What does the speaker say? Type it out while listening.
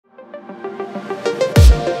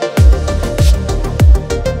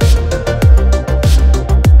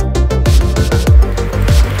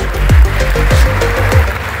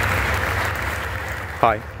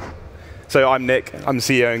So I'm Nick. I'm the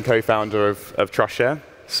CEO and co-founder of TrustShare.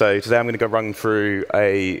 So today I'm going to go run through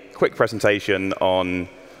a quick presentation on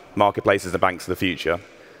marketplaces and banks of the future.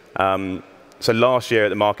 So last year at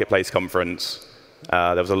the Marketplace conference,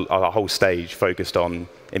 there was a whole stage focused on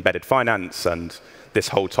embedded finance and this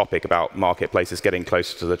whole topic about marketplaces getting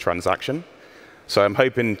closer to the transaction. So I'm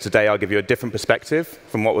hoping today I'll give you a different perspective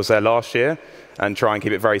from what was there last year and try and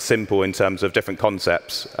keep it very simple in terms of different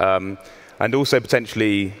concepts. And also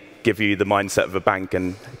potentially give you the mindset of a bank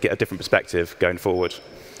and get a different perspective going forward.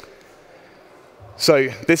 So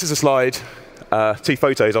this is a slide, two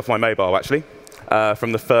photos off my mobile, actually,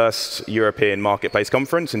 from the first European Marketplace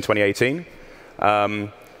conference in 2018.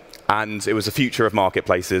 And it was the Future of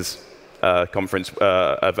Marketplaces conference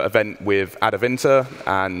event with Adavinta,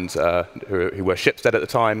 and who were Shipstead at the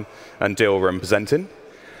time, and Dealroom presenting.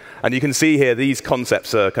 And you can see here, these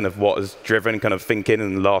concepts are kind of what has driven kind of thinking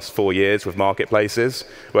in the last 4 years with marketplaces.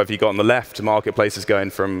 Where if you got on the left, marketplaces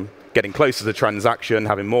going from getting closer to the transaction,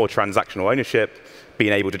 having more transactional ownership,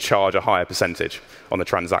 being able to charge a higher percentage on the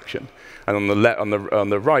transaction. And on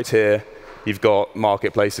the right here, you've got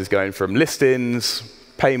marketplaces going from listings,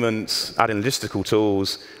 payments, adding logistical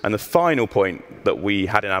tools. And the final point that we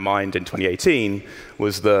had in our mind in 2018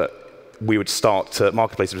 was that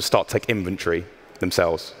marketplaces would start to take inventory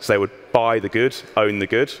themselves. So they would buy the good, own the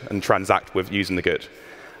good, and transact with using the good.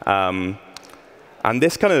 And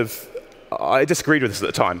this kind of, I disagreed with this at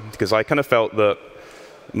the time, because I kind of felt that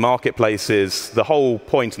marketplaces, the whole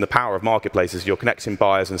point and the power of marketplaces, you're connecting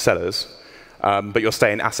buyers and sellers, but you're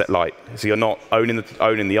staying asset light. So you're not owning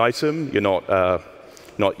the item, you're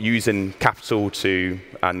not using capital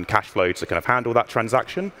and cash flow to kind of handle that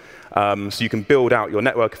transaction. So you can build out your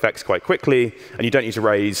network effects quite quickly, and you don't need to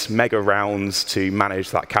raise mega rounds to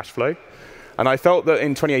manage that cash flow. And I felt that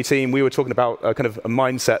in 2018, we were talking about a kind of a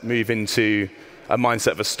mindset move into a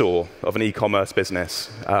mindset of a store, of an e-commerce business,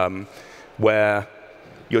 where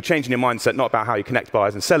you're changing your mindset not about how you connect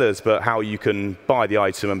buyers and sellers, but how you can buy the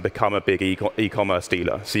item and become a big e-commerce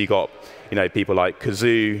dealer. So you got people like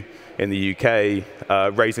Kazoo in the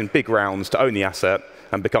UK raising big rounds to own the asset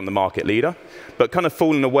and become the market leader, but kind of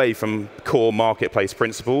falling away from core marketplace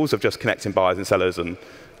principles of just connecting buyers and sellers and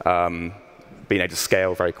being able to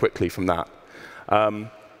scale very quickly from that.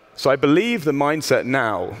 So I believe the mindset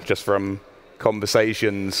now, just from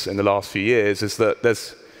conversations in the last few years, is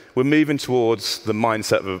that we're moving towards the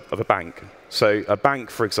mindset of a bank. So a bank,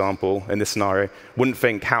 for example, in this scenario, wouldn't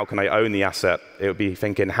think, how can I own the asset? It would be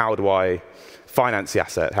thinking, how do I finance the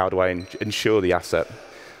asset? How do I insure the asset?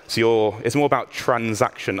 So it's more about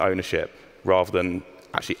transaction ownership rather than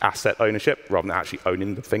actually asset ownership, rather than actually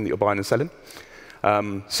owning the thing that you're buying and selling.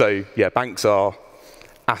 So yeah, banks are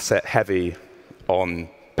asset heavy on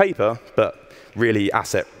paper, but really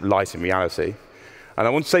asset light in reality. And I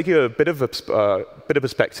want to take you a bit of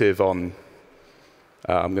perspective on,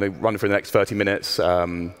 I'm going to run through the next 30 minutes,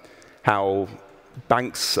 how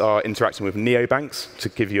banks are interacting with neobanks, to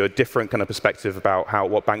give you a different kind of perspective about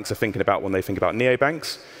what banks are thinking about when they think about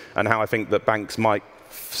neobanks, and how I think that banks might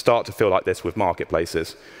start to feel like this with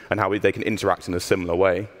marketplaces, and how they can interact in a similar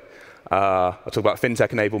way. I'll talk about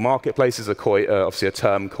fintech-enabled marketplaces, obviously a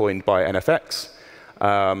term coined by NFX.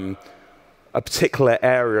 A particular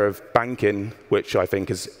area of banking, which I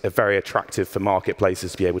think is very attractive for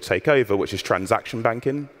marketplaces to be able to take over, which is transaction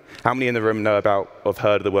banking. How many in the room have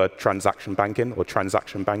heard of the word transaction banking or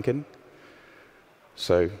transaction banking?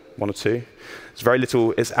 So one or two. It's very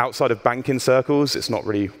little. It's outside of banking circles. It's not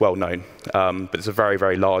really well known, but it's a very,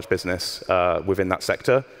 very large business within that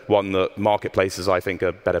sector. One that marketplaces, I think,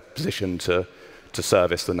 are better positioned to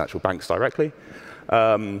service than actual banks directly.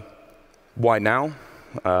 Why now?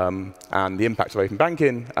 And the impact of open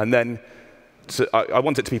banking, and then I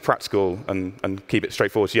want it to be practical and keep it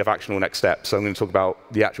straightforward so you have actionable next steps. So I'm going to talk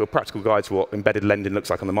about the actual practical guide to what embedded lending looks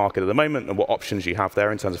like on the market at the moment and what options you have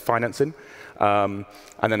there in terms of financing. And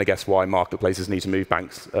then I guess why marketplaces need to move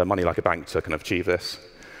money like a bank to kind of achieve this.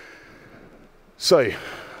 So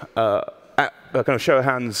at kind of show of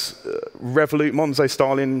hands, Revolut, Monzo,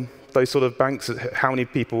 Starling, those sort of banks, how many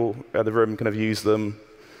people in the room kind of use them?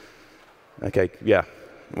 Okay, yeah,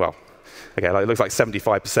 well, okay, it looks like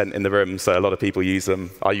 75% in the room, so a lot of people use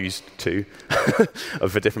them. I use two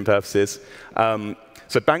for different purposes.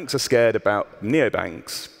 So banks are scared about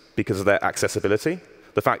neobanks because of their accessibility.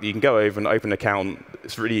 The fact that you can go over and open an account,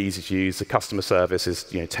 it's really easy to use. The customer service is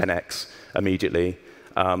 10x immediately.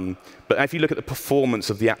 But if you look at the performance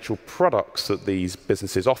of the actual products that these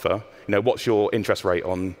businesses offer, what's your interest rate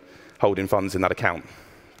on holding funds in that account?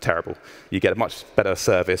 terrible. You get a much better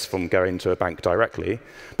service from going to a bank directly,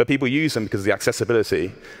 but people use them because of the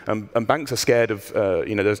accessibility. And banks are scared of,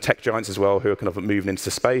 there's tech giants as well who are kind of moving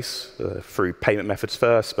into space through payment methods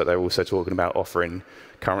first, but they're also talking about offering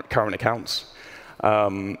current accounts.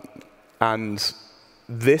 And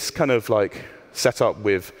this kind of like setup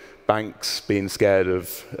with banks being scared of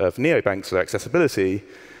neobanks for their accessibility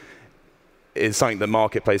is something that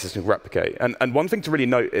marketplaces can replicate. And one thing to really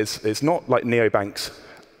note is it's not like neobanks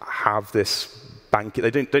have this bank.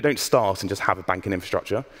 They don't start and just have a banking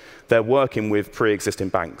infrastructure. They're working with pre-existing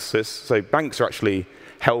banks. So banks are actually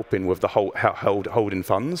helping with the holding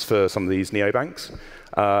funds for some of these neobanks.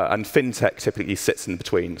 And fintech typically sits in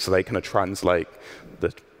between. So they kind of translate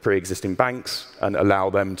the pre-existing banks and allow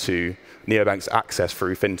them to neobanks access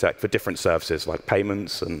through fintech for different services like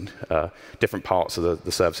payments and different parts of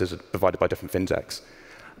the services provided by different fintechs.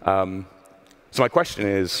 So my question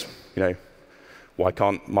is, why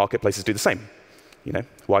can't marketplaces do the same?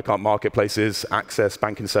 Why can't marketplaces access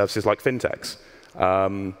banking services like fintechs?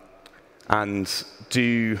 And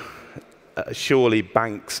surely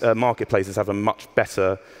marketplaces have a much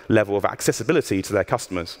better level of accessibility to their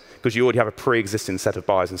customers because you already have a pre-existing set of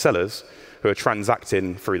buyers and sellers who are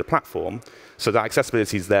transacting through the platform. So that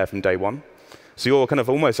accessibility is there from day one. So you're kind of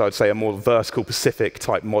almost, I would say, a more vertical Pacific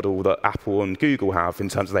type model that Apple and Google have in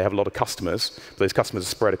terms of they have a lot of customers. But those customers are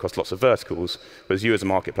spread across lots of verticals, whereas you as a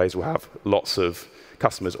marketplace will have lots of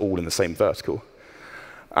customers all in the same vertical.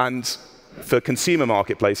 And for consumer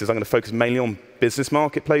marketplaces, I'm going to focus mainly on business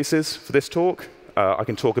marketplaces for this talk. I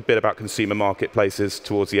can talk a bit about consumer marketplaces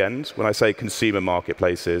towards the end. When I say consumer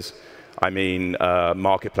marketplaces, I mean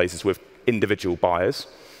marketplaces with individual buyers.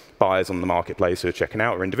 Buyers on the marketplace who are checking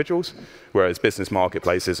out are individuals, whereas business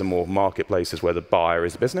marketplaces are more marketplaces where the buyer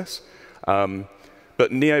is a business. But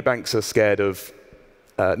neobanks are scared of,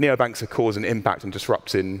 neobanks are causing impact and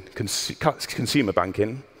disrupting consumer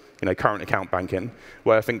banking, current account banking,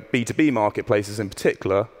 where I think B2B marketplaces in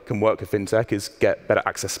particular can work with fintech is get better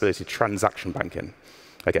accessibility to transaction banking.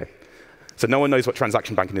 Okay, so no one knows what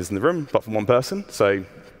transaction banking is in the room, but from one person, so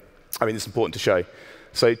I mean it's important to show.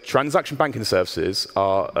 So transaction banking services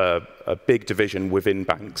are a big division within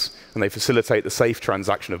banks, and they facilitate the safe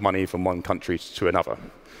transaction of money from one country to another.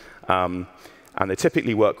 And they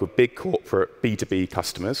typically work with big corporate B2B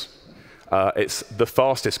customers. It's the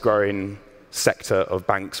fastest growing sector of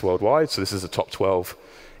banks worldwide. So this is the top 12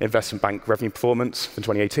 investment bank revenue performance from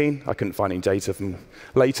 2018. I couldn't find any data from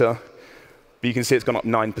later, but you can see it's gone up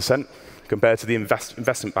 9% compared to the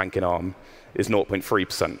investment banking arm is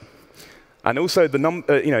 0.3%. And also,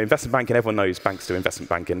 investment banking, everyone knows banks do investment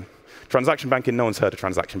banking. Transaction banking, no one's heard of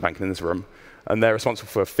transaction banking in this room. And they're responsible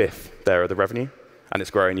for a fifth there of the revenue, and it's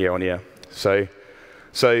growing year on year. So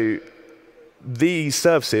these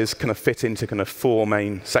services kind of fit into kind of four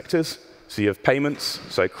main sectors. So you have payments,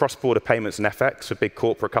 so cross-border payments and FX for big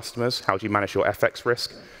corporate customers. How do you manage your FX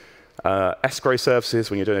risk? Escrow services,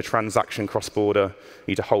 when you're doing a transaction cross-border,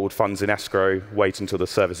 you need to hold funds in escrow, wait until the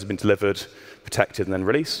service has been delivered, protected, and then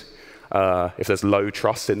released. If there's low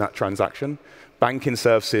trust in that transaction. Banking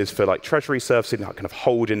services for like treasury services, kind of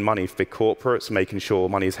holding money for big corporates, making sure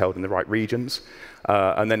money is held in the right regions.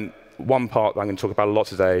 And then one part that I'm going to talk about a lot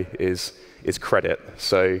today is credit.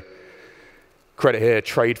 So credit here,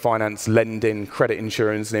 trade finance, lending, credit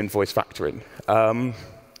insurance, and invoice factoring.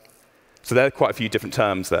 So there are quite a few different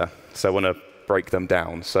terms there. So I want to break them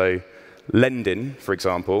down. So lending, for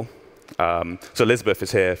example. So Elizabeth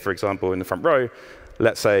is here, for example, in the front row.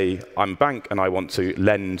 Let's say I'm a bank and I want to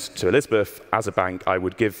lend to Elizabeth. As a bank, I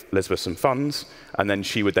would give Elizabeth some funds, and then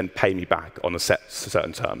she would then pay me back on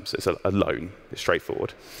certain terms. It's a loan. It's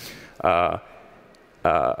straightforward.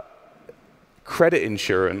 Credit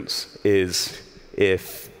insurance is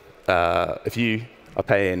if you are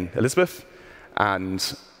paying Elizabeth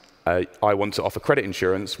and I want to offer credit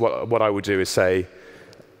insurance, what I would do is say,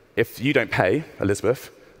 if you don't pay Elizabeth,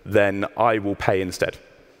 then I will pay instead.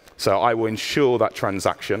 So I will insure that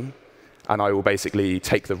transaction, and I will basically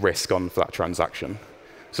take the risk on for that transaction.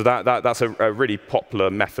 So that's a really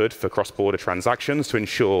popular method for cross-border transactions to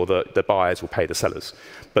ensure that the buyers will pay the sellers.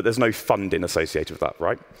 But there's no funding associated with that,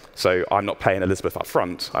 right? So I'm not paying Elizabeth up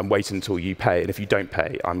front. I'm waiting until you pay, and if you don't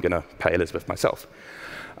pay, I'm going to pay Elizabeth myself.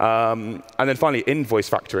 And then finally, invoice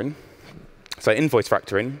factoring. So invoice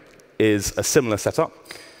factoring is a similar setup,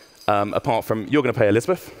 apart from you're going to pay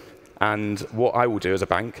Elizabeth. And what I will do as a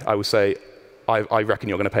bank, I will say, I reckon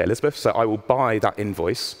you're going to pay Elizabeth, so I will buy that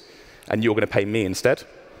invoice, and you're going to pay me instead.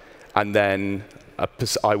 And then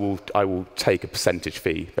I will take a percentage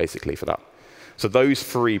fee, basically, for that. So those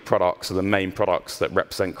three products are the main products that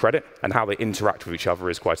represent credit, and how they interact with each other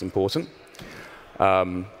is quite important.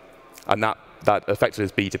 And that effectively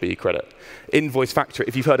is B2B credit. Invoice factoring,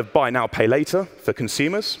 if you've heard of buy now, pay later for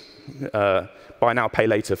consumers, buy now, pay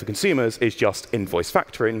later for consumers is just invoice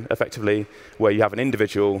factoring, effectively, where you have an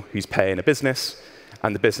individual who's paying a business,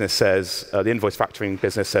 and the business says, the invoice factoring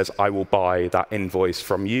business says, I will buy that invoice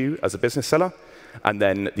from you as a business seller, and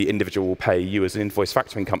then the individual will pay you as an invoice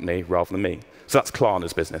factoring company rather than me. So that's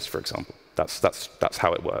Klarna's business, for example. That's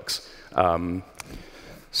how it works.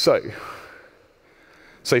 So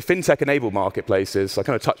fintech-enabled marketplaces, I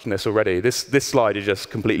kind of touched on this already. This slide is just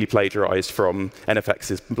completely plagiarized from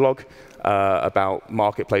NFX's blog about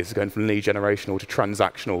marketplaces going from lead generational to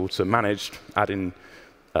transactional to managed, adding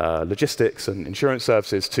logistics and insurance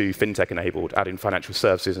services to fintech-enabled, adding financial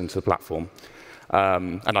services into the platform.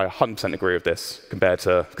 And I 100% agree with this compared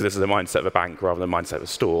to, because this is the mindset of a bank rather than the mindset of a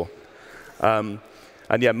store.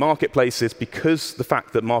 And yeah, marketplaces, because the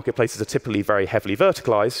fact that marketplaces are typically very heavily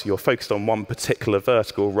verticalized, you're focused on one particular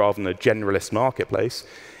vertical rather than a generalist marketplace,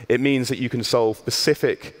 it means that you can solve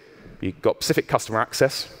you've got specific customer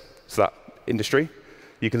access to that industry,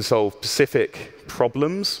 you can solve specific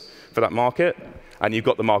problems for that market, and you've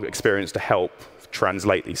got the market experience to help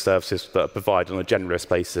translate these services that are provided on a generalist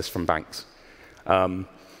basis from banks.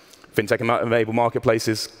 Fintech-enabled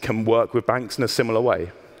marketplaces can work with banks in a similar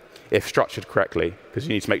way, if structured correctly, because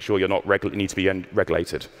you need to make sure you need to be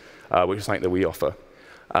regulated, which is something that we offer.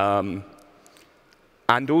 And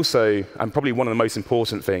also, and probably one of the most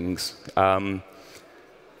important things,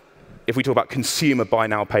 if we talk about consumer buy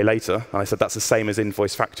now, pay later, and I said that's the same as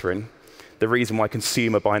invoice factoring, the reason why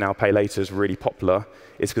consumer buy now, pay later is really popular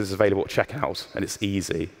is because it's available at checkout, and it's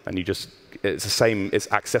easy, and it's the same, it's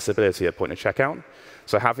accessibility at point of checkout.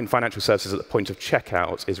 So having financial services at the point of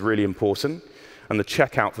checkout is really important. And the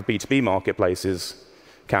checkout for B2B marketplaces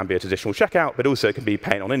can be a traditional checkout, but also it can be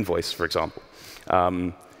paying on invoice, for example,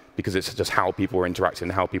 because it's just how people are interacting,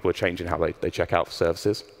 how people are changing how they check out for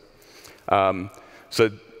services. So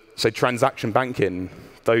transaction banking,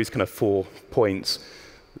 those kind of 4 points,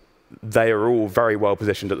 they are all very well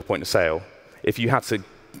positioned at the point of sale. If you had to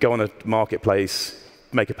go on a marketplace,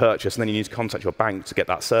 make a purchase, and then you need to contact your bank to get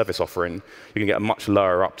that service offering, you can get a much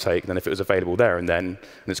lower uptake than if it was available there and then,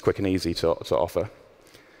 and it's quick and easy to offer.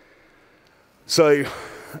 So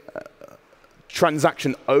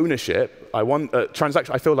transaction ownership, I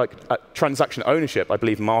feel like transaction ownership, I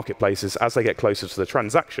believe marketplaces, as they get closer to the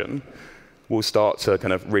transaction, will start to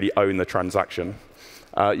kind of really own the transaction.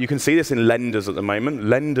 You can see this in lenders at the moment.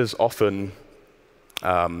 Lenders often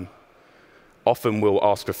will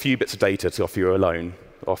ask for a few bits of data to offer you a loan.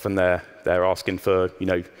 Often they're asking for,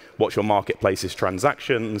 what's your marketplace's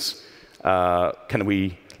transactions? Can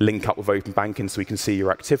we link up with open banking so we can see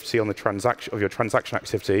your activity on the your transaction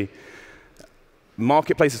activity?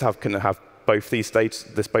 Marketplaces can have both these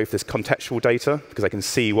data, both this contextual data, because they can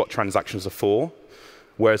see what transactions are for,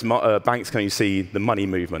 whereas banks can only see the money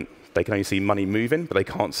movement. They can only see money moving, but they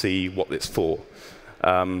can't see what it's for.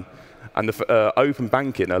 And the open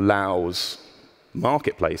banking allows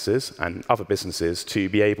marketplaces and other businesses to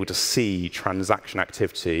be able to see transaction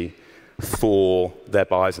activity for their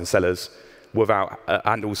buyers and sellers without,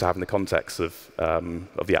 and also having the context of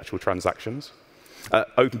the actual transactions.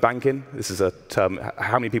 Open banking, this is a term.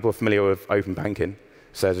 How many people are familiar with open banking?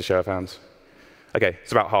 Says a show of hands. OK,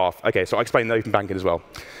 it's about half. OK, so I'll explain the open banking as well.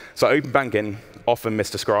 So open banking, often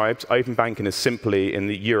misdescribed. Open banking is simply, in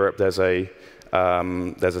Europe, there's a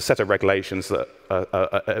set of regulations that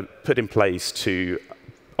are put in place to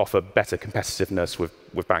offer better competitiveness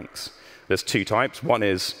with banks. There's 2 types. One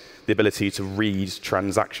is the ability to read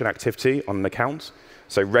transaction activity on an account.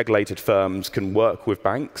 So regulated firms can work with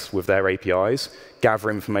banks, with their APIs, gather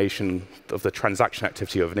information of the transaction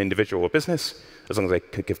activity of an individual or business, as long as they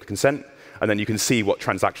can give consent, and then you can see what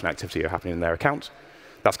transaction activity are happening in their account.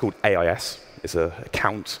 That's called AIS. It's an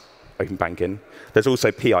account open banking. There's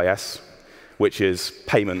also PIS, which is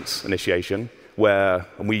payments initiation, and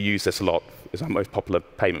we use this a lot, it's our most popular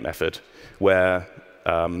payment method, where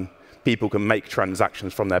people can make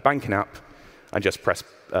transactions from their banking app and just press,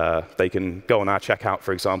 they can go on our checkout,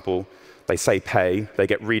 for example, they say pay, they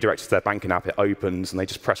get redirected to their banking app, it opens, and they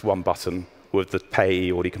just press one button with the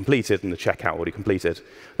pay already completed and the checkout already completed.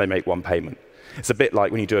 They make one payment. It's a bit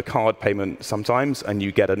like when you do a card payment sometimes and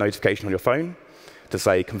you get a notification on your phone to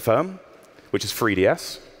say confirm, which is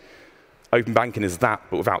 3DS. Open banking is that,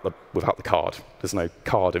 but without the card. There's no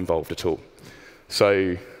card involved at all.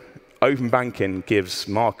 So open banking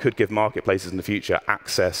could give marketplaces in the future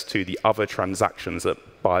access to the other transactions that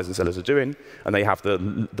buyers and sellers are doing, and they have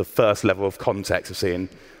the first level of context of seeing,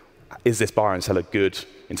 is this buyer and seller good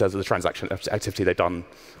in terms of the transaction activity they've done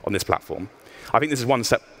on this platform? I think this is one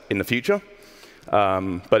step in the future,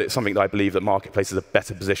 But it's something that I believe that marketplaces are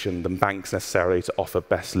better positioned than banks necessarily to offer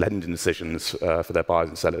best lending decisions for their buyers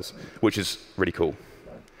and sellers, which is really cool.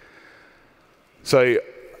 So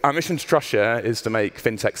our mission to TrustShare is to make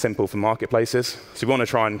fintech simple for marketplaces. So we want to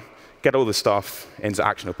try and get all this stuff into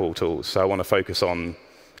actionable tools. So I want to focus on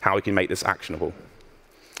how we can make this actionable.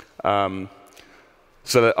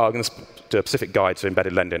 So that I'm going to do a specific guide to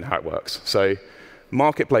embedded lending, how it works. So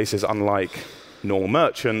marketplaces, unlike normal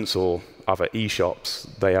merchants or other e-shops,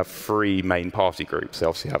 they have three main party groups. They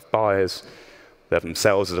obviously have buyers, they have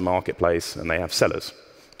themselves as a marketplace, and they have sellers,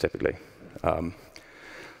 typically.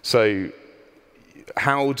 So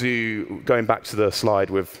going back to the slide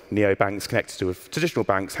with neobanks connected to traditional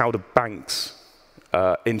banks, how do banks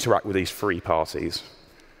interact with these three parties?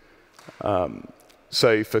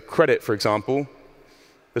 So for credit, for example,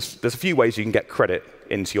 there's a few ways you can get credit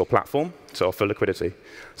into your platform to offer liquidity.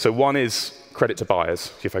 So one is credit to buyers.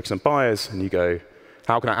 So you focus on buyers, and you go,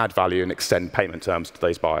 how can I add value and extend payment terms to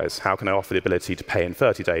those buyers? How can I offer the ability to pay in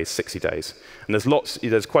 30 days, 60 days? And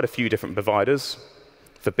there's quite a few different providers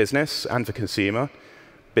for business and for consumer.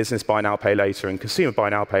 Business buy now, pay later, and consumer buy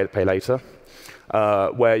now, pay later,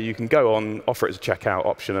 where you can go on, offer it as a checkout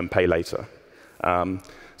option, and pay later.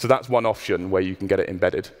 So that's one option where you can get it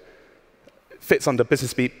embedded. Fits under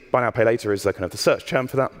business buy now, pay later is kind of the search term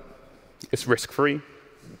for that. It's risk-free.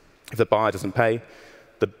 If the buyer doesn't pay,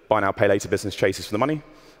 the buy now, pay later business chases for the money,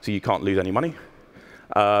 so you can't lose any money.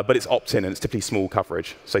 But it's opt-in, and it's typically small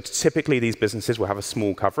coverage. So typically, these businesses will have a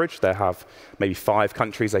small coverage. They'll have maybe 5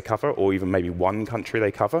 countries they cover, or even maybe 1 country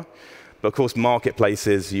they cover. But of course,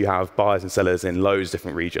 marketplaces, you have buyers and sellers in loads of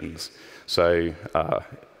different regions. So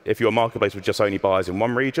if you're a marketplace with just only buyers in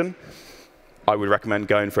one region, I would recommend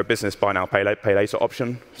going for a business buy now, pay later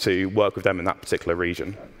option to work with them in that particular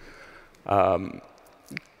region.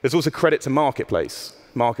 There's also credit to marketplaces.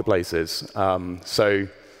 So the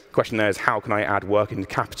question there is, how can I add working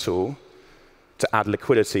capital to add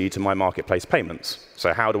liquidity to my marketplace payments?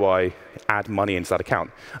 So how do I add money into that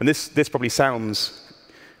account? And this probably sounds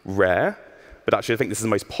rare, but actually I think this is the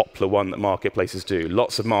most popular one that marketplaces do.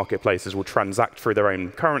 Lots of marketplaces will transact through their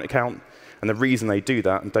own current account, and the reason they do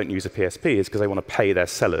that and don't use a PSP is because they want to pay their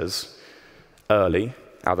sellers early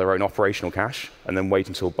out of their own operational cash, and then wait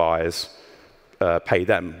until buyers pay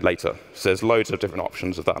them later. So there's loads of different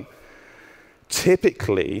options of that.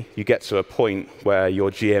 Typically, you get to a point where your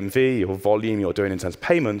GMV, your volume you're doing in terms of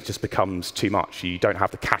payments just becomes too much. You don't have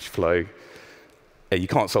the cash flow. You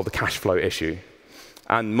can't solve the cash flow issue.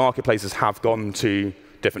 And marketplaces have gone to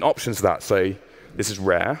different options for that. So this is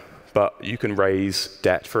rare, but you can raise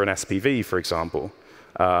debt for an SPV, for example.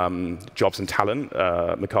 Jobs and Talent,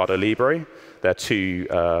 Mercado Libre, they're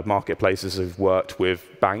 2 marketplaces who've worked with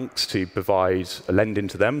banks to provide a lending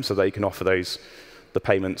to them so they can offer the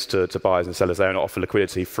payments to buyers and sellers there and offer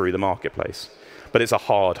liquidity through the marketplace. But it's a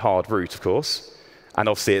hard route, of course. And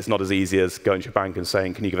obviously, it's not as easy as going to your bank and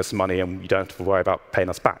saying, can you give us some money, and you don't have to worry about paying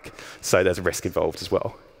us back. So there's a risk involved as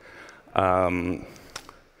well. And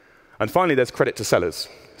finally, there's credit to sellers.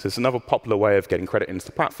 So it's another popular way of getting credit into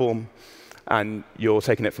the platform. And you're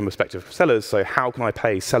taking it from the perspective of sellers. So how can I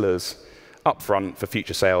pay sellers upfront for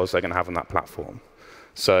future sales they're going to have on that platform?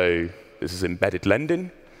 So this is embedded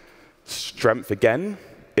lending. Strength, again,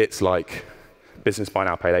 it's like business buy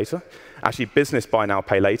now, pay later. Actually, business buy now,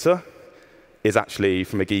 pay later is actually,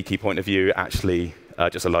 from a geeky point of view, actually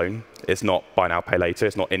just a loan. It's not buy now, pay later.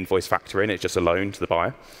 It's not invoice factoring. It's just a loan to the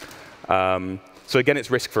buyer. So again, it's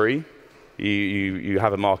risk-free. You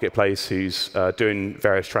have a marketplace who's doing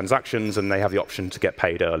various transactions, and they have the option to get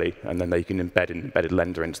paid early, and then they can embed an embedded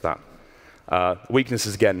lender into that.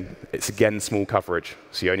 Weaknesses, again, it's again small coverage.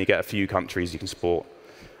 So you only get a few countries you can support.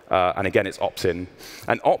 And again, it's opt-in.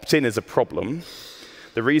 And opt-in is a problem.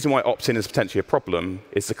 The reason why opt-in is potentially a problem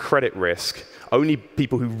is the credit risk. Only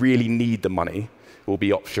people who really need the money will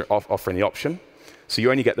be offering the option. So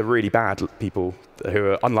you only get the really bad people who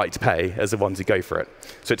are unlikely to pay as the ones who go for it.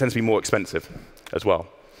 So it tends to be more expensive as well.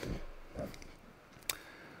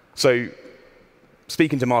 So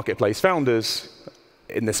speaking to marketplace founders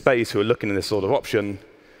in this space who are looking at this sort of option,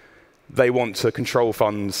 they want to control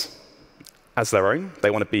funds as their own.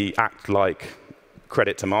 They want to act like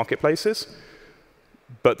credit to marketplaces,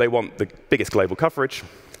 but they want the biggest global coverage,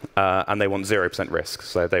 and they want 0% risk.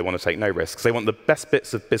 So they want to take no risks. They want the best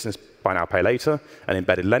bits of business buy now, pay later, and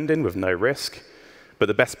embedded lending with no risk, but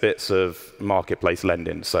the best bits of marketplace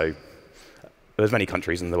lending. So there's as many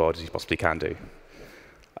countries in the world as you possibly can do.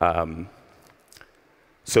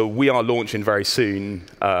 So we are launching very soon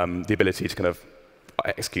the ability to kind of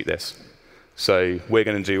execute this. So we're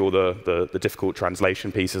going to do all the difficult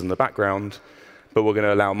translation pieces in the background but we're going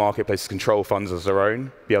to allow marketplaces to control funds as their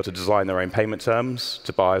own, be able to design their own payment terms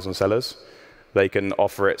to buyers and sellers. They can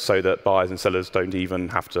offer it so that buyers and sellers don't even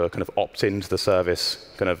have to kind of opt into the service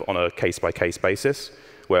kind of on a case-by-case basis,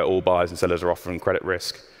 where all buyers and sellers are offering credit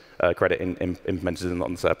risk, implemented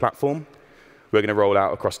on their platform. We're going to roll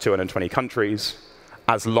out across 220 countries,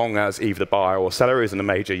 as long as either the buyer or seller is in a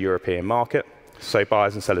major European market. So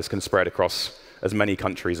buyers and sellers can spread across as many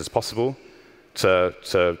countries as possible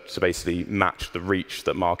to basically match the reach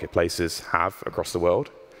that marketplaces have across the world.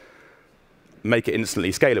 Make it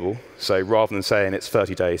instantly scalable. So rather than saying it's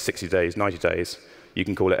 30 days, 60 days, 90 days, you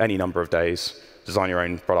can call it any number of days, design your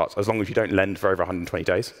own product, as long as you don't lend for over 120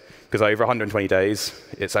 days. Because over 120 days,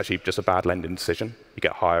 it's actually just a bad lending decision. You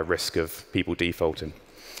get higher risk of people defaulting.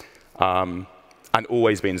 And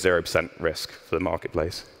always being 0% risk for the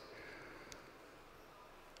marketplace.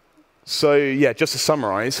 So yeah, just to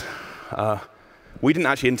summarize, we didn't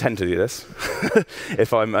actually intend to do this,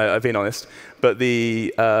 if I'm being honest. But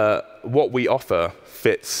what we offer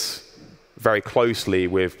fits very closely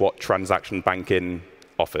with what transaction banking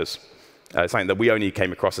offers. Something that we only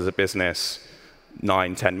came across as a business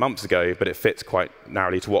 9, 10 months ago, but it fits quite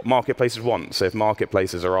narrowly to what marketplaces want. So if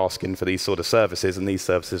marketplaces are asking for these sort of services, and these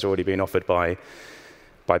services are already being offered by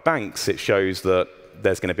banks, it shows that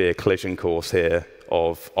there's going to be a collision course here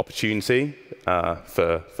of opportunity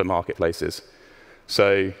for marketplaces.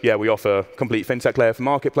 So yeah, we offer complete fintech layer for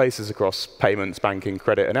marketplaces across payments, banking,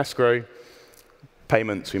 credit, and escrow.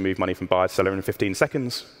 Payments, we move money from buyer to seller in 15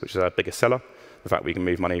 seconds, which is our biggest seller. The fact we can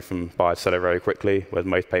move money from buyer to seller very quickly, where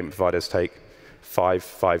most payment providers take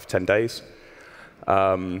 10 days.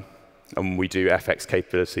 And we do FX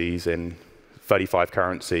capabilities in 35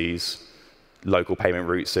 currencies, local payment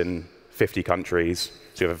routes in 50 countries.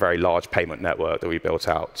 So we have a very large payment network that we built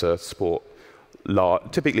out to support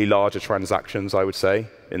typically larger transactions, I would say,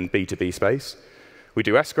 in B2B space. We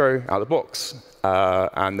do escrow out of the box,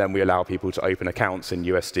 and then we allow people to open accounts in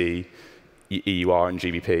USD, EUR, and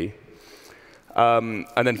GBP. And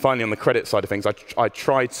then finally, on the credit side of things, I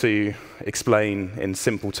tried to explain in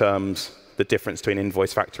simple terms the difference between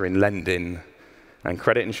invoice factoring lending and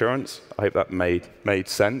credit insurance. I hope that made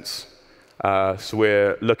sense. So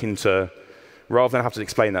we're looking to, rather than have to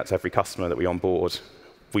explain that to every customer that we onboard,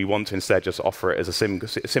 we want to instead just offer it as a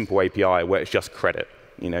simple API where it's just credit.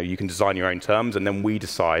 You can design your own terms, and then we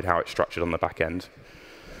decide how it's structured on the back end.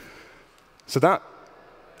 So that,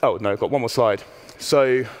 oh no, I've got one more slide.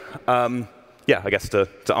 So yeah, I guess to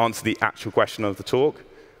answer the actual question of the talk,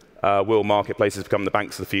 will marketplaces become the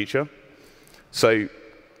banks of the future? So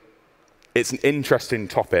it's an interesting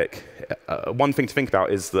topic. One thing to think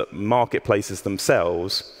about is that marketplaces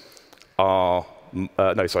themselves are,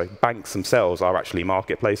 banks themselves are actually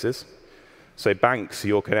marketplaces. So banks,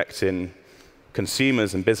 you're connecting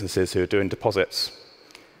consumers and businesses who are doing deposits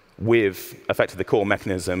with effectively the core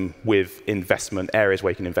mechanism with investment areas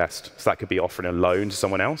where you can invest. So that could be offering a loan to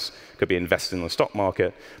someone else, could be investing in the stock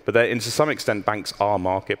market. But to some extent, banks are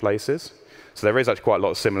marketplaces. So there is actually quite a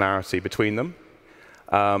lot of similarity between them.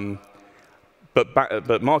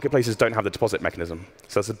 But marketplaces don't have the deposit mechanism.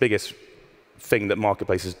 So that's the biggest thing that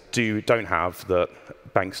marketplaces don't have that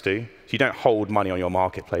banks do. So you don't hold money on your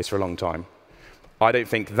marketplace for a long time. I don't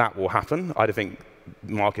think that will happen. I don't think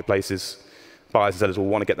marketplaces, buyers and sellers will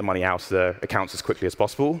want to get the money out of their accounts as quickly as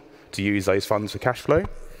possible to use those funds for cash flow.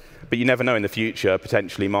 But you never know in the future,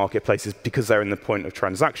 potentially marketplaces, because they're in the point of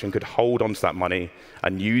transaction, could hold onto that money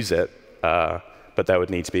and use it, but there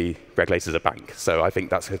would need to be regulated as a bank. So I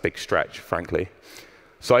think that's a big stretch, frankly.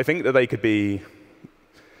 So I think that they could be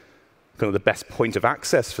kind of the best point of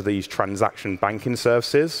access for these transaction banking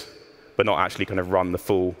services, but not actually kind of run the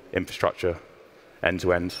full infrastructure end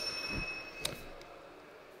to end.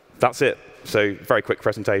 That's it. So very quick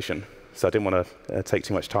presentation. So I didn't want to take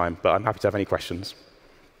too much time, but I'm happy to have any questions.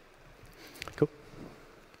 Cool.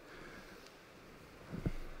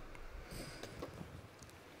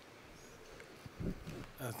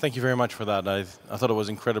 Thank you very much for that. I thought it was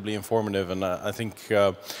incredibly informative, and I think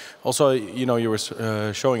also, you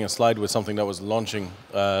were showing a slide with something that was launching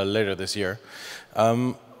later this year.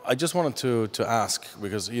 I just wanted to ask,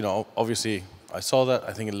 because obviously I saw that.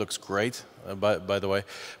 I think it looks great, by the way.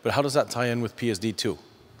 But how does that tie in with PSD2?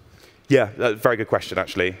 Yeah, very good question,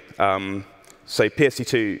 actually. So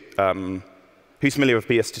PSD2, who's familiar with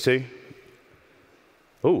PSD2?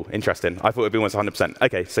 Oh, interesting. I thought it would be almost 100%.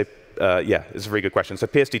 OK, so yeah, it's a very good question. So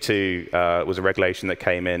PSD2 was a regulation that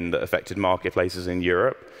came in that affected marketplaces in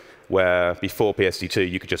Europe, where before PSD2,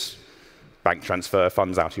 you could just bank transfer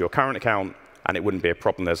funds out of your current account, and it wouldn't be a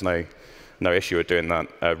problem. There's no no issue with doing that.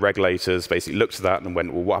 Regulators basically looked at that and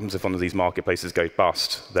went, well, what happens if one of these marketplaces goes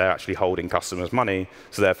bust? They're actually holding customers' money,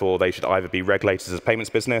 so therefore they should either be regulated as a payments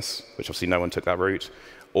business, which obviously no one took that route,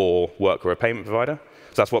 or work with a payment provider.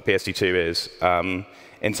 So that's what PSD2 is.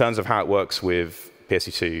 In terms of how it works with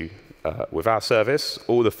PSD2, with our service,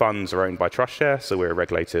 all the funds are owned by trustshare, so we're a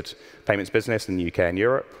regulated payments business in the UK and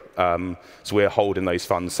Europe. So we're holding those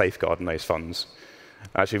funds, safeguarding those funds.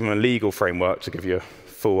 Actually, from a legal framework, to give you a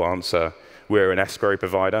full answer, we're an escrow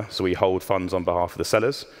provider, so we hold funds on behalf of the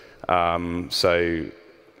sellers. So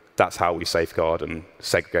that's how we safeguard and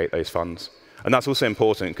segregate those funds. And that's also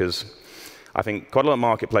important because I think quite a lot of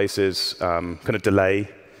marketplaces kind of delay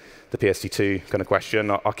the PSD2 kind of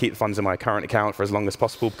question. I'll keep the funds in my current account for as long as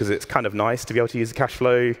possible because it's kind of nice to be able to use the cash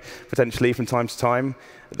flow potentially from time to time.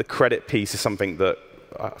 The credit piece is something that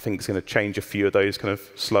I think is going to change a few of those kind of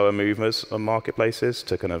slower movers on marketplaces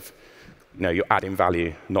to kind of, you're adding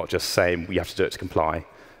value, not just saying we have to do it to comply.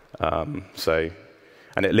 And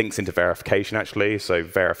it links into verification actually. So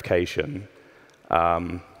verification,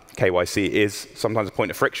 KYC is sometimes a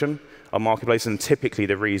point of friction on marketplaces, and typically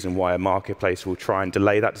the reason why a marketplace will try and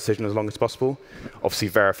delay that decision as long as possible. Obviously,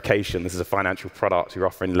 verification, this is a financial product, you're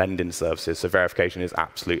offering lending services, so verification is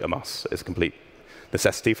absolute a must. It's a complete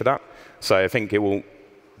necessity for that. So I think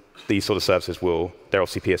these sort of services they're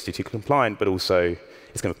obviously PSD2 compliant, but also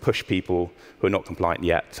it's going to push people who are not compliant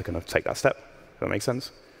yet to kind of take that step. Does that make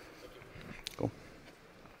sense? Cool.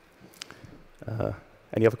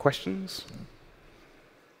 Any other questions?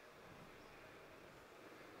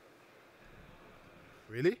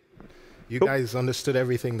 Really? You guys understood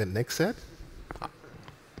everything that Nick said?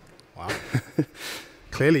 Wow.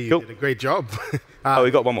 Clearly, you did a great job. Oh,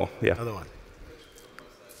 we got one more. Yeah. Another one.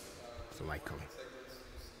 The light coming.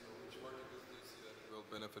 Will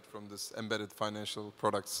benefit from this embedded financial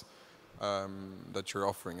products that you're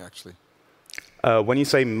offering, actually. When you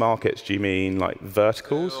say markets, do you mean like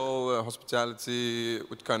verticals? Hospitality.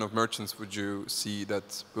 What kind of merchants would you see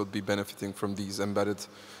that will be benefiting from these embedded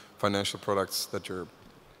financial products that your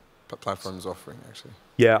platform is offering, actually?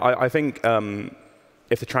 Yeah, I think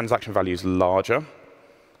if the transaction value is larger,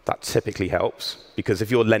 that typically helps. Because if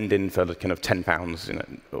you're lending for kind of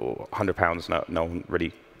 £10 or £100, no one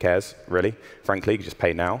really cares, really, frankly. You just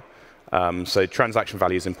pay now. So transaction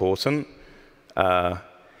value is important.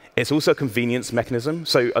 It's also a convenience mechanism.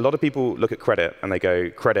 So a lot of people look at credit and they go,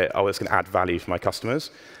 credit, oh, it's going to add value for my customers.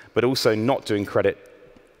 But also not doing credit,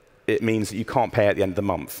 it means that you can't pay at the end of the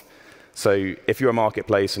month. So if you're a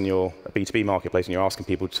marketplace and you're a B2B marketplace and you're asking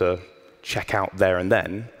people to check out there and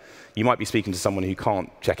then, you might be speaking to someone who can't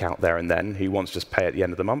check out there and then, who wants to just pay at the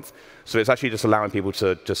end of the month. So it's actually just allowing people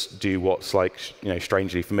to just do what's like,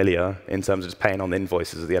 strangely familiar in terms of just paying on the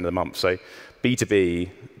invoices at the end of the month. So B2B,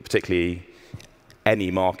 particularly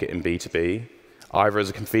any market in B2B, either as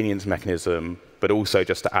a convenience mechanism, but also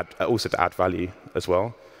just to add value as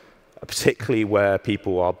well, particularly where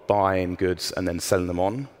people are buying goods and then selling them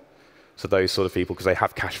on. So those sort of people, because they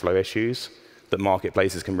have cash flow issues that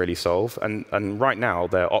marketplaces can really solve. And right now,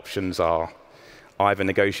 their options are either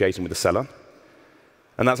negotiating with the seller.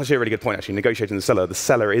 And that's actually a really good point, actually, negotiating with the seller. The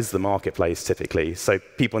seller is the marketplace, typically. So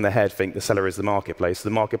people in their head think the seller is the marketplace.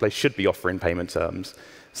 The marketplace should be offering payment terms.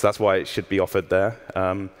 So that's why it should be offered there.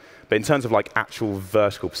 But in terms of like actual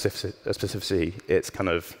vertical specificity, it's kind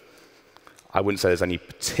of, I wouldn't say there's any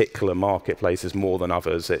particular marketplaces more than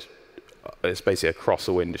others. It's basically across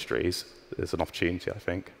all industries. There's an opportunity, I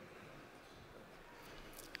think.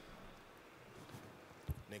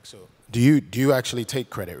 Nick, so do you actually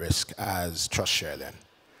take credit risk as trustshare then?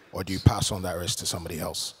 Or do you pass on that risk to somebody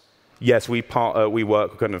else? Yes, we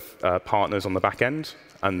work with kind of partners on the back end,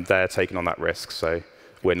 and they're taking on that risk. So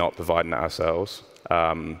we're not providing it ourselves.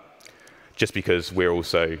 Just because we're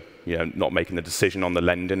also not making the decision on the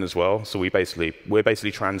lending as well. So we're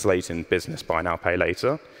basically translating business buy now, pay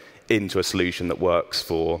later into a solution that works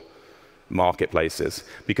for marketplaces.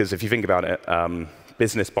 Because if you think about it,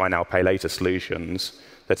 business buy now, pay later solutions,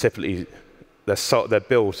 they're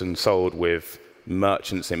built and sold with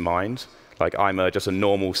merchants in mind. Like I'm just a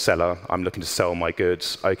normal seller. I'm looking to sell my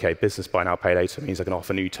goods. OK, business buy now, pay later means I can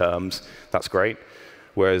offer new terms. That's great.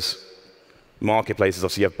 Whereas marketplaces,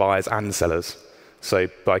 obviously, you have buyers and sellers. So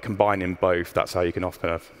by combining both, that's how you can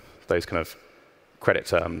offer those kind of credit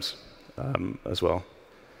terms as well.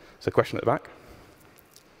 So question at the back?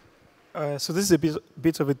 So this is a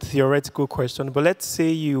bit of a theoretical question, but let's say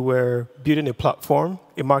you were building a platform,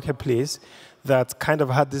 a marketplace, that kind of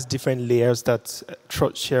had these different layers that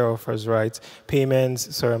trustshare offers, right?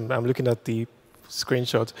 Payments, sorry, I'm looking at the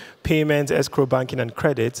screenshot. Payments, escrow, banking, and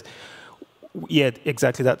credit. Yeah,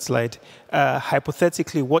 exactly that slide.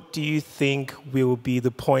 Hypothetically, what do you think will be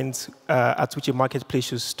the point at which a marketplace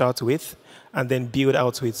should start with and then build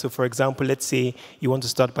out with? So, for example, let's say you want to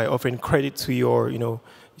start by offering credit to your,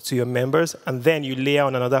 to your members, and then you layer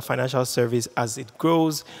on another financial service as it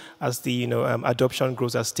grows, as the adoption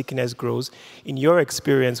grows, as stickiness grows. In your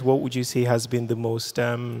experience, what would you say has been the most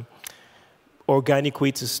organic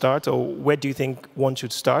way to start, or where do you think one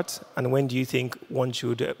should start, and when do you think one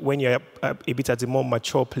should, when you're a bit at a more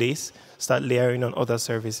mature place, start layering on other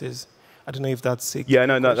services? I don't know if that's a yeah,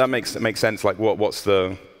 no, that makes sense. Like, what's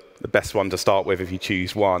the best one to start with if you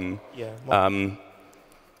choose one? Yeah.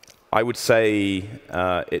 I would say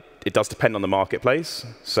it does depend on the marketplace.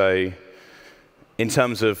 So, in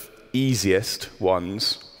terms of easiest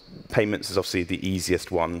ones, payments is obviously the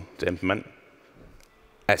easiest one to implement.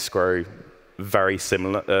 Escrow, very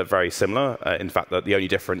similar. In fact, the only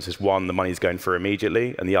difference is one, the money's going through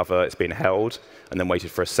immediately, and the other, it's being held and then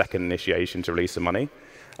waited for a second initiation to release the money.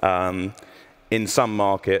 In some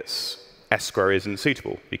markets, escrow isn't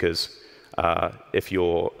suitable because if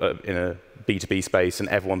you're in a B2B space and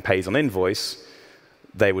everyone pays on invoice,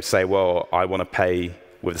 they would say, well, I want to pay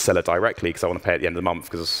with the seller directly because I want to pay at the end of the month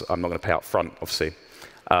because I'm not going to pay up front, obviously.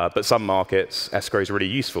 But some markets, escrow is really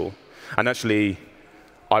useful. And actually,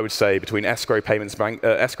 I would say between escrow payments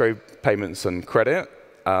and credit,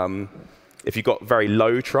 if you've got very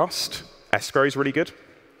low trust, escrow is really good.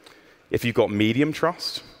 If you've got medium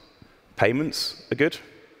trust, payments are good.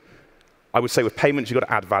 I would say with payments, you've got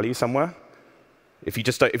to add value somewhere. If you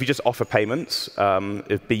just offer payments, in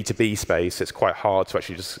B2B space, it's quite hard to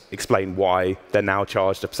actually just explain why they're now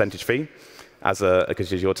charged a percentage fee,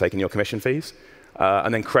 because you're taking your commission fees.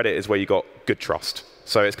 And then credit is where you got good trust.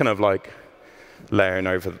 So it's kind of like layering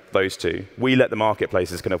over those two. We let the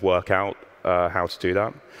marketplaces kind of work out how to do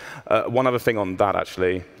that. One other thing on that,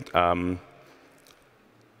 actually,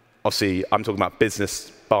 obviously, I'm talking about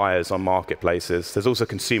business buyers on marketplaces. There's also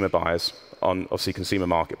consumer buyers on, obviously, consumer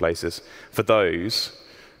marketplaces. For those,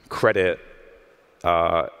 credit,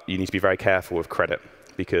 you need to be very careful with credit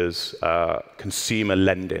because consumer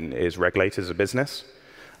lending is regulated as a business.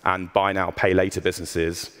 And buy now, pay later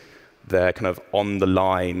businesses, they're kind of on the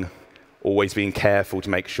line, always being careful to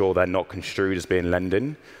make sure they're not construed as being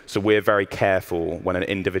lending. So we're very careful when an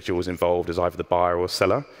individual is involved as either the buyer or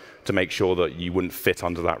seller to make sure that you wouldn't fit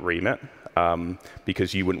under that remit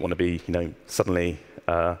because you wouldn't want to be, suddenly.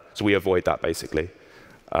 So we avoid that basically.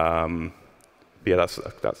 Yeah, does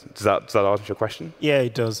that answer your question? Yeah,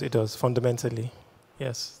 it does. It does fundamentally.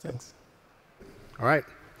 Yes, thanks. All right.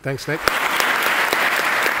 Thanks, Nick.